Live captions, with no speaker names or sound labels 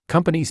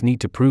Companies need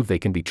to prove they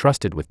can be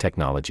trusted with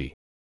technology.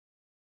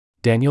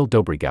 Daniel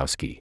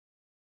Dobrigowski.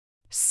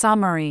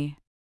 Summary.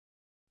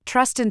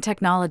 Trust in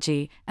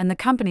technology, and the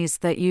companies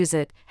that use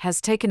it, has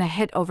taken a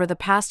hit over the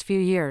past few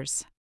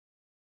years.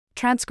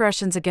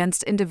 Transgressions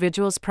against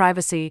individuals'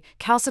 privacy,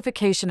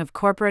 calcification of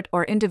corporate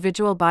or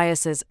individual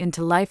biases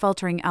into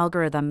life-altering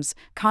algorithms,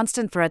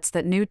 constant threats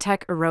that new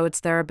tech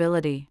erodes their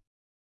ability.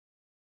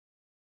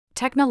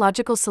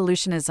 Technological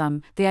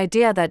solutionism, the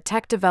idea that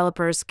tech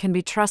developers can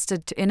be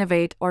trusted to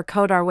innovate or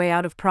code our way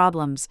out of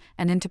problems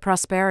and into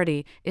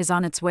prosperity, is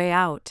on its way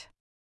out.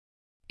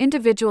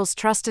 Individuals'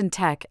 trust in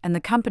tech and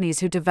the companies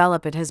who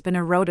develop it has been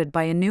eroded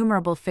by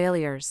innumerable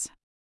failures.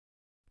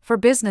 For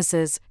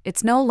businesses,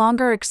 it's no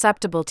longer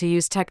acceptable to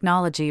use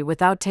technology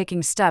without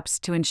taking steps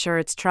to ensure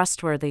it's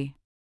trustworthy.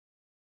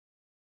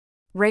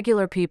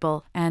 Regular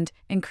people, and,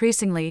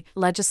 increasingly,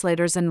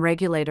 legislators and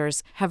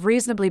regulators, have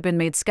reasonably been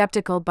made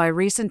skeptical by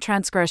recent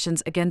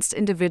transgressions against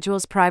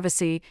individuals'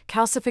 privacy,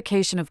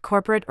 calcification of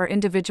corporate or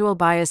individual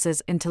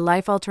biases into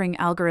life-altering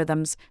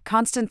algorithms,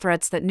 constant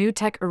threats that new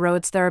tech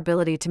erodes their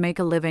ability to make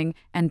a living,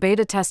 and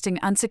beta testing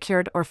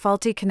unsecured or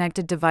faulty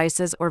connected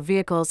devices or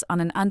vehicles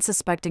on an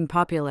unsuspecting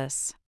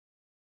populace.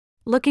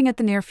 Looking at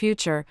the near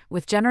future,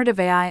 with generative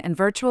AI and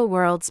virtual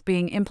worlds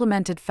being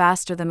implemented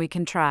faster than we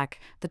can track,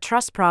 the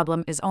trust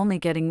problem is only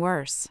getting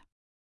worse.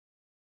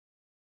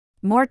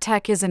 More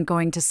tech isn't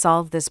going to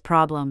solve this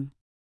problem.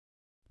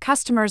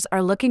 Customers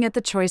are looking at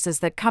the choices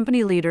that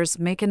company leaders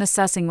make and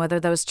assessing whether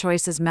those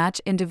choices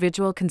match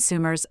individual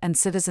consumers' and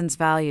citizens'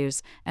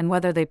 values, and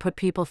whether they put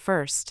people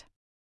first.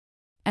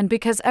 And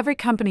because every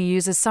company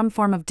uses some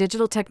form of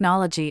digital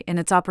technology in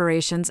its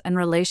operations and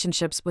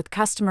relationships with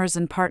customers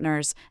and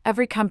partners,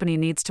 every company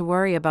needs to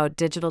worry about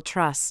digital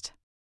trust.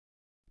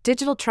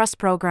 Digital trust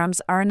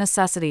programs are a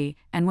necessity,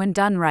 and when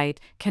done right,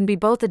 can be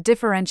both a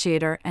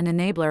differentiator and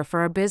enabler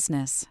for a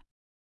business.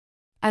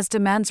 As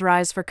demands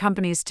rise for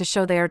companies to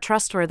show they are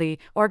trustworthy,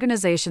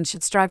 organizations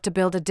should strive to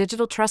build a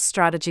digital trust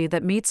strategy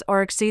that meets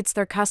or exceeds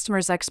their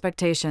customers'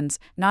 expectations,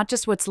 not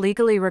just what's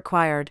legally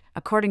required,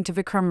 according to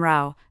Vikram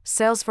Rao,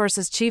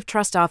 Salesforce's Chief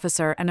Trust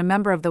Officer and a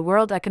member of the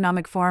World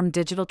Economic Forum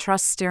Digital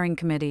Trust Steering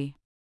Committee.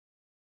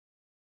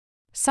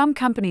 Some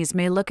companies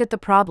may look at the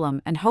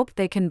problem and hope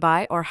they can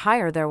buy or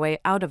hire their way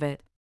out of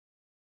it.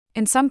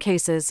 In some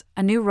cases,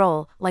 a new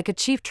role, like a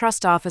Chief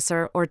Trust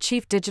Officer or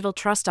Chief Digital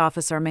Trust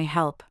Officer, may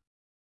help.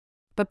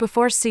 But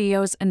before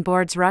CEOs and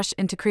boards rush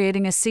into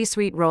creating a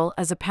C-suite role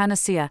as a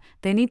panacea,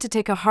 they need to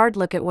take a hard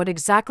look at what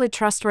exactly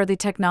trustworthy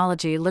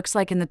technology looks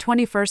like in the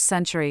 21st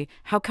century,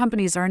 how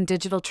companies earn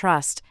digital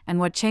trust, and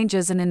what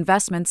changes and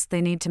investments they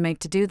need to make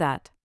to do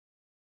that.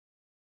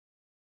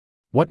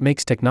 What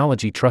makes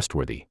technology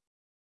trustworthy?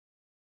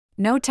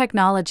 No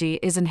technology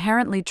is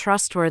inherently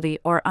trustworthy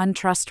or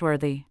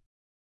untrustworthy.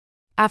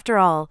 After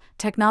all,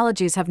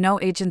 technologies have no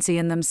agency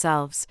in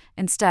themselves.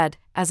 Instead,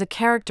 as a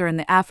character in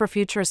the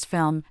Afrofuturist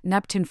film,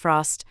 Neptune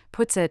Frost,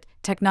 puts it,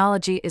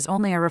 technology is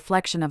only a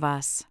reflection of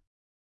us.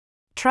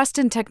 Trust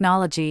in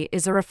technology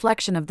is a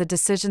reflection of the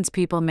decisions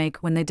people make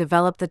when they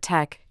develop the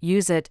tech,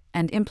 use it,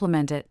 and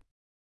implement it.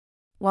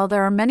 While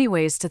there are many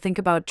ways to think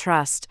about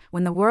trust,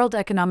 when the World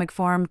Economic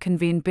Forum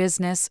convened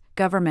business,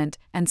 government,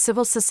 and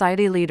civil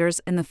society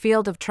leaders in the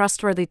field of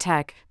trustworthy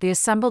tech, the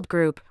assembled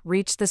group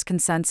reached this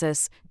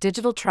consensus: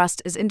 digital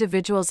trust is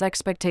individuals'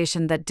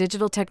 expectation that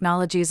digital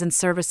technologies and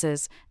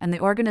services, and the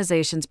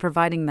organizations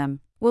providing them,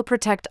 will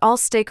protect all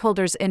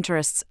stakeholders'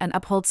 interests and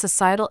uphold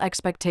societal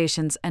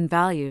expectations and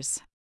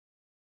values.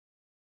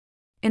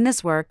 In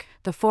this work,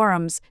 the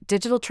forum's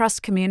digital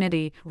trust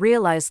community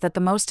realized that the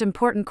most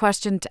important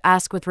question to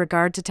ask with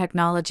regard to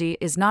technology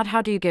is not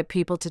how do you get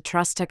people to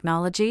trust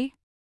technology?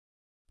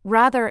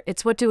 Rather,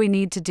 it's what do we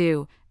need to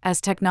do,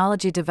 as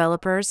technology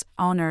developers,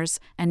 owners,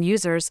 and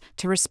users,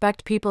 to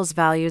respect people's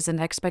values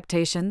and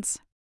expectations?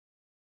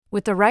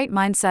 With the right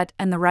mindset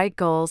and the right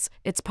goals,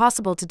 it's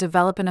possible to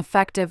develop an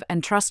effective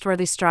and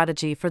trustworthy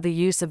strategy for the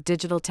use of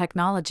digital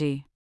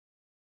technology.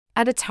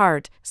 At its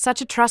heart,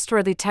 such a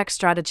trustworthy tech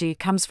strategy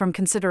comes from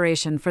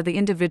consideration for the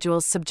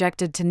individuals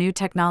subjected to new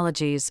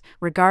technologies,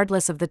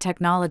 regardless of the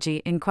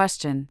technology in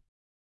question.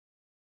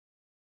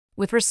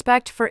 With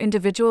respect for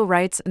individual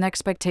rights and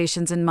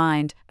expectations in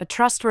mind, a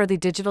trustworthy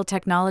digital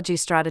technology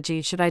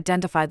strategy should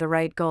identify the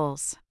right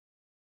goals.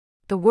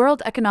 The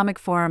World Economic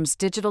Forum's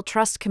digital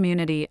trust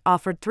community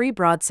offered 3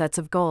 broad sets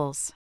of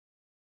goals: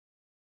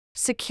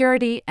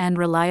 security and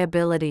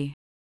reliability,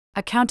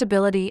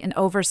 accountability and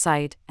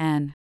oversight,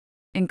 and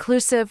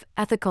inclusive,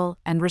 ethical,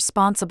 and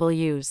responsible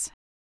use.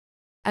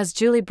 As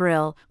Julie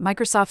Brill,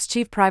 Microsoft's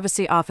Chief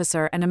Privacy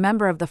Officer and a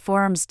member of the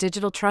forum's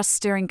Digital Trust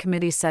Steering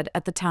Committee, said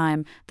at the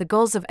time, the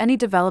goals of any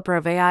developer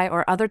of AI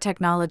or other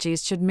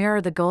technologies should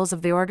mirror the goals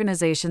of the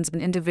organizations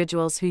and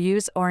individuals who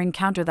use or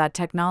encounter that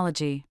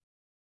technology.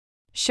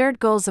 Shared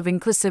goals of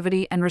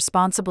inclusivity and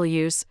responsible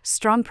use,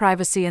 strong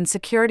privacy and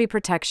security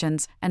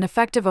protections, and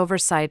effective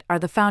oversight are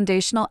the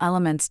foundational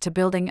elements to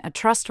building a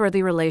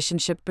trustworthy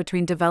relationship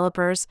between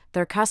developers,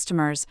 their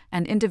customers,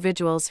 and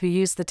individuals who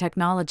use the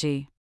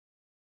technology.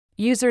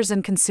 Users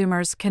and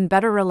consumers can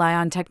better rely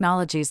on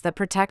technologies that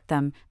protect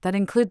them, that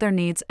include their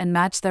needs and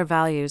match their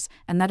values,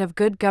 and that have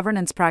good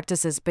governance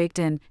practices baked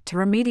in to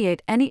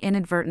remediate any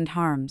inadvertent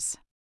harms.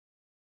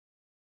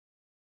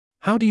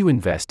 How do you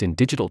invest in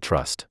digital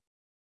trust?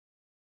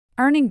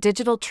 Earning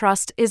digital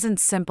trust isn't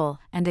simple,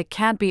 and it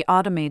can't be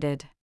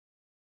automated.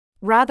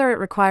 Rather, it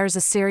requires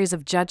a series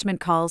of judgment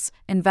calls,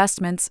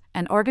 investments,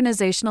 and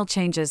organizational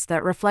changes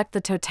that reflect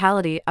the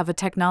totality of a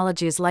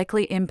technology's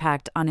likely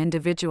impact on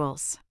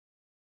individuals.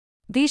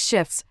 These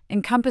shifts,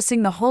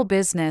 encompassing the whole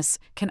business,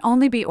 can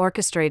only be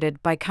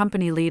orchestrated by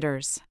company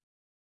leaders.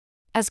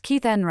 As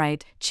Keith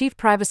Enright, Chief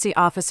Privacy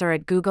Officer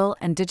at Google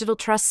and Digital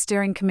Trust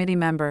Steering Committee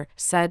member,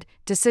 said,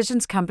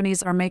 decisions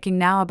companies are making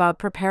now about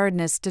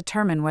preparedness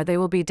determine where they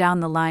will be down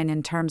the line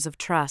in terms of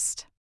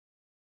trust.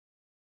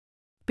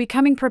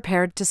 Becoming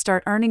prepared to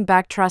start earning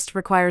back trust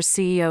requires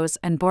CEOs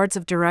and boards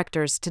of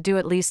directors to do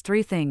at least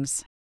 3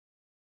 things.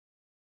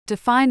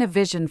 Define a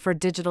vision for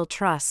digital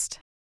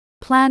trust.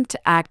 Plan to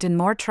act in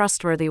more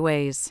trustworthy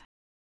ways.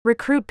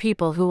 Recruit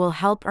people who will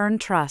help earn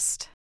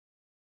trust.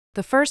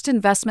 The first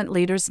investment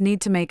leaders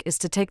need to make is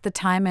to take the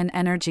time and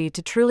energy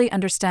to truly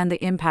understand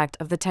the impact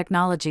of the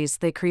technologies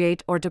they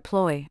create or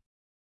deploy.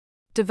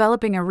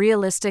 Developing a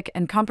realistic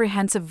and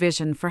comprehensive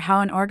vision for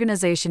how an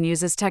organization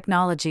uses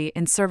technology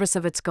in service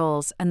of its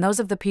goals and those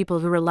of the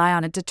people who rely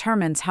on it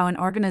determines how an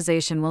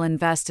organization will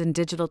invest in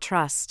digital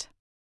trust.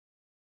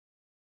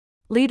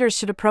 Leaders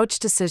should approach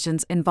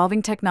decisions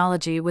involving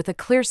technology with a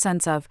clear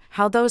sense of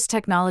how those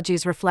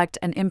technologies reflect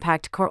and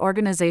impact core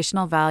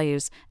organizational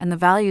values and the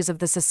values of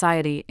the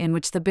society in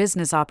which the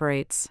business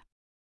operates.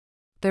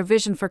 Their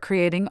vision for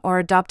creating or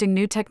adopting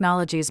new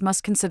technologies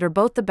must consider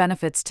both the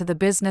benefits to the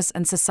business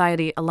and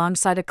society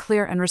alongside a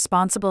clear and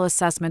responsible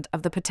assessment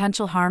of the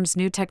potential harms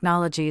new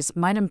technologies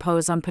might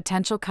impose on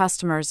potential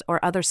customers or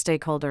other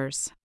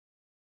stakeholders.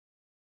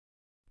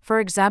 For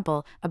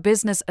example, a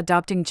business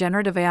adopting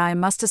generative AI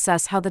must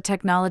assess how the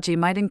technology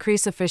might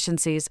increase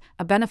efficiencies,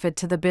 a benefit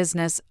to the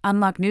business,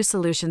 unlock new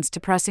solutions to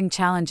pressing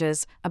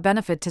challenges, a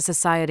benefit to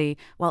society,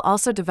 while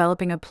also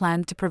developing a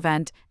plan to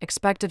prevent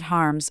expected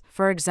harms,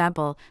 for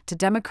example, to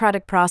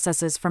democratic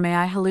processes from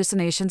AI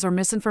hallucinations or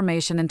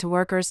misinformation and to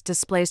workers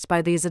displaced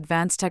by these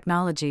advanced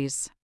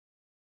technologies.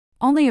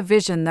 Only a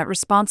vision that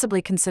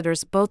responsibly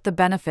considers both the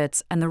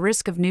benefits and the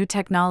risk of new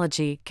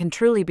technology can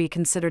truly be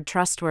considered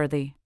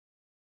trustworthy.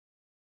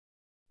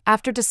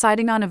 After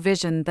deciding on a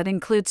vision that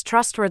includes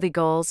trustworthy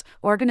goals,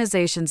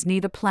 organizations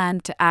need a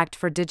plan to act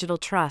for digital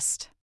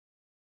trust.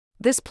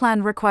 This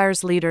plan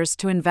requires leaders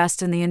to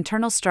invest in the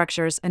internal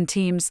structures and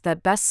teams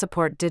that best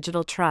support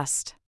digital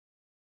trust.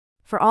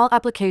 For all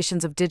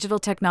applications of digital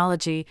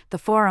technology, the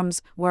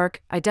forum's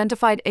work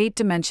identified 8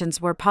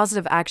 dimensions where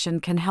positive action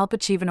can help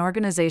achieve an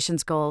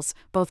organization's goals,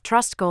 both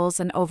trust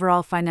goals and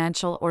overall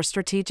financial or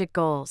strategic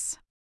goals.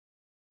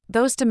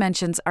 Those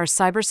dimensions are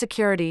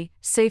cybersecurity,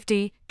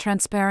 safety,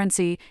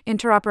 transparency,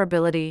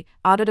 interoperability,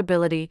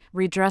 auditability,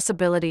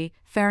 redressability,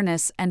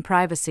 fairness, and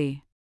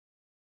privacy.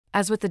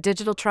 As with the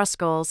digital trust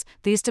goals,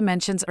 these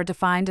dimensions are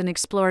defined and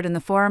explored in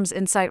the forum's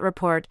Insight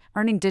Report,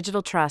 Earning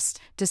Digital Trust,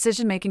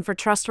 Decision-Making for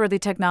Trustworthy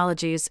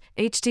Technologies,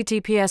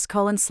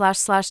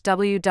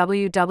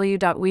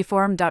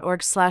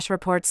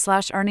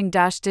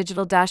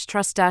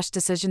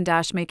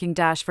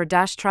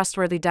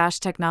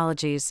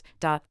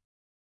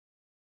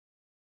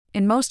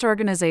 In most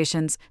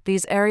organizations,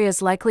 these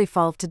areas likely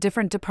fall to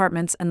different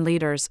departments and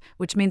leaders,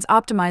 which means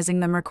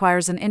optimizing them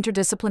requires an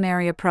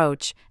interdisciplinary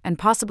approach, and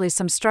possibly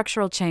some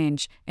structural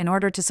change, in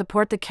order to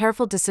support the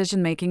careful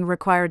decision-making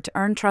required to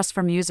earn trust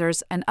from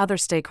users and other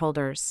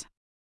stakeholders.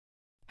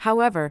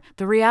 However,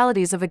 the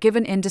realities of a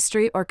given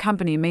industry or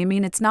company may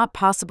mean it's not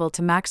possible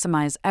to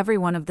maximize every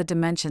one of the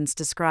dimensions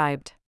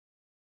described.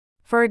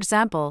 For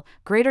example,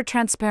 greater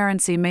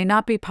transparency may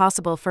not be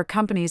possible for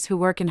companies who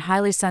work in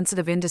highly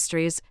sensitive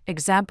industries,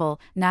 example,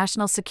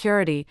 national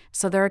security,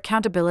 so their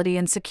accountability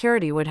and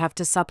security would have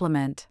to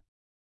supplement.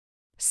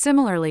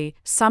 Similarly,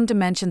 some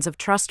dimensions of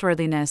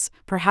trustworthiness,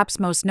 perhaps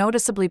most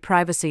noticeably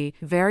privacy,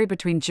 vary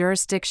between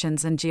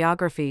jurisdictions and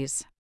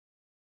geographies.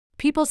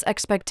 People's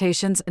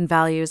expectations and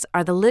values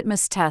are the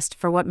litmus test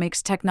for what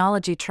makes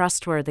technology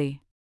trustworthy.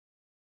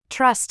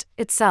 Trust,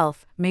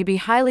 itself, may be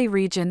highly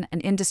region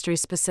and industry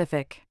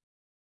specific.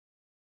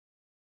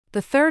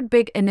 The third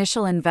big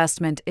initial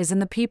investment is in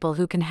the people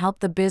who can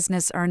help the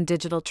business earn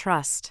digital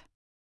trust.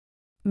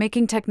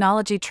 Making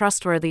technology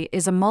trustworthy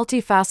is a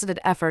multifaceted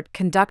effort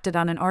conducted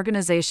on an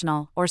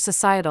organizational or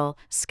societal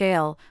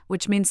scale,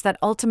 which means that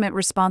ultimate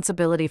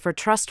responsibility for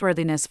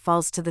trustworthiness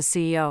falls to the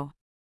CEO.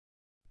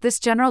 This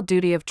general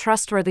duty of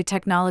trustworthy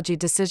technology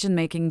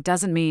decision-making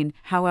doesn't mean,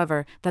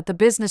 however, that the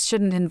business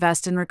shouldn't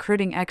invest in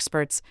recruiting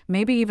experts,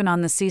 maybe even on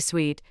the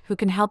C-suite, who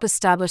can help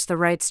establish the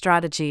right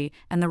strategy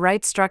and the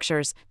right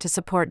structures to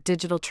support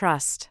digital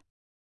trust.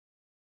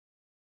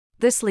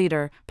 This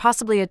leader,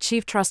 possibly a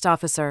chief trust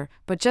officer,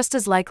 but just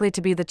as likely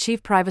to be the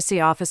chief privacy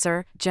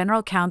officer,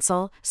 general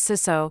counsel,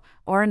 CISO,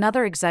 or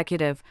another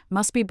executive,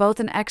 must be both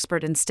an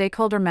expert in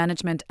stakeholder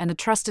management and a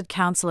trusted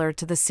counselor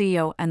to the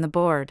CEO and the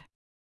board.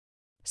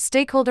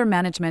 Stakeholder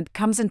management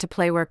comes into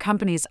play where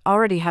companies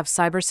already have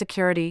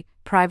cybersecurity,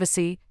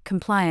 privacy,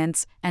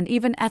 compliance, and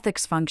even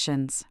ethics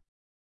functions.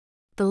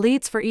 The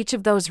leads for each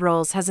of those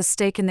roles has a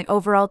stake in the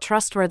overall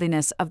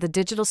trustworthiness of the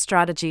digital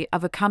strategy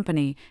of a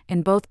company,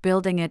 in both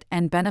building it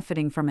and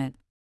benefiting from it.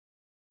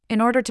 In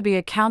order to be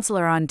a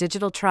counselor on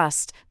digital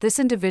trust, this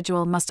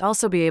individual must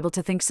also be able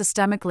to think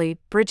systemically,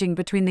 bridging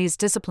between these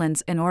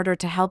disciplines in order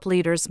to help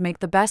leaders make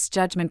the best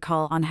judgment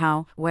call on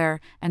how, where,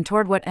 and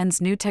toward what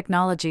ends new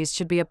technologies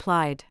should be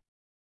applied.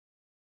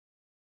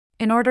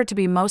 In order to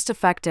be most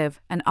effective,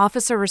 an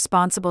officer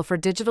responsible for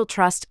digital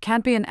trust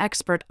can't be an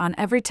expert on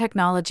every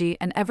technology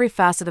and every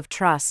facet of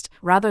trust.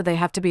 Rather, they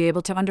have to be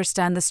able to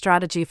understand the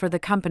strategy for the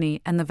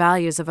company and the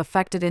values of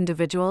affected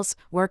individuals,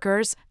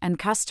 workers, and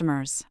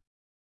customers.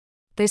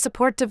 They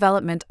support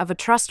development of a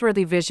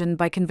trustworthy vision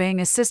by conveying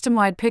a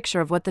system-wide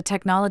picture of what the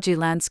technology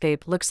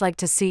landscape looks like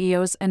to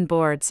CEOs and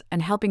boards,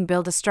 and helping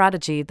build a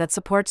strategy that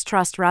supports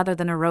trust rather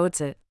than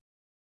erodes it.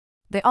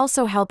 They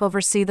also help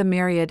oversee the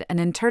myriad and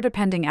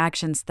interdependent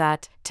actions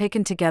that,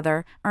 taken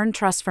together, earn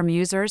trust from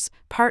users,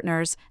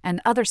 partners,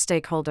 and other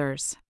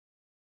stakeholders.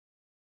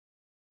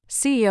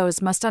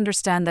 CEOs must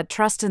understand that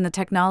trust in the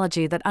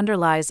technology that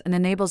underlies and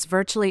enables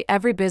virtually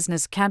every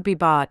business can't be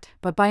bought,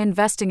 but by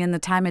investing in the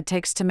time it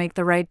takes to make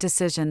the right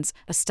decisions,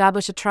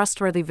 establish a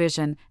trustworthy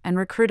vision, and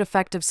recruit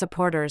effective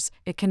supporters,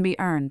 it can be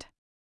earned.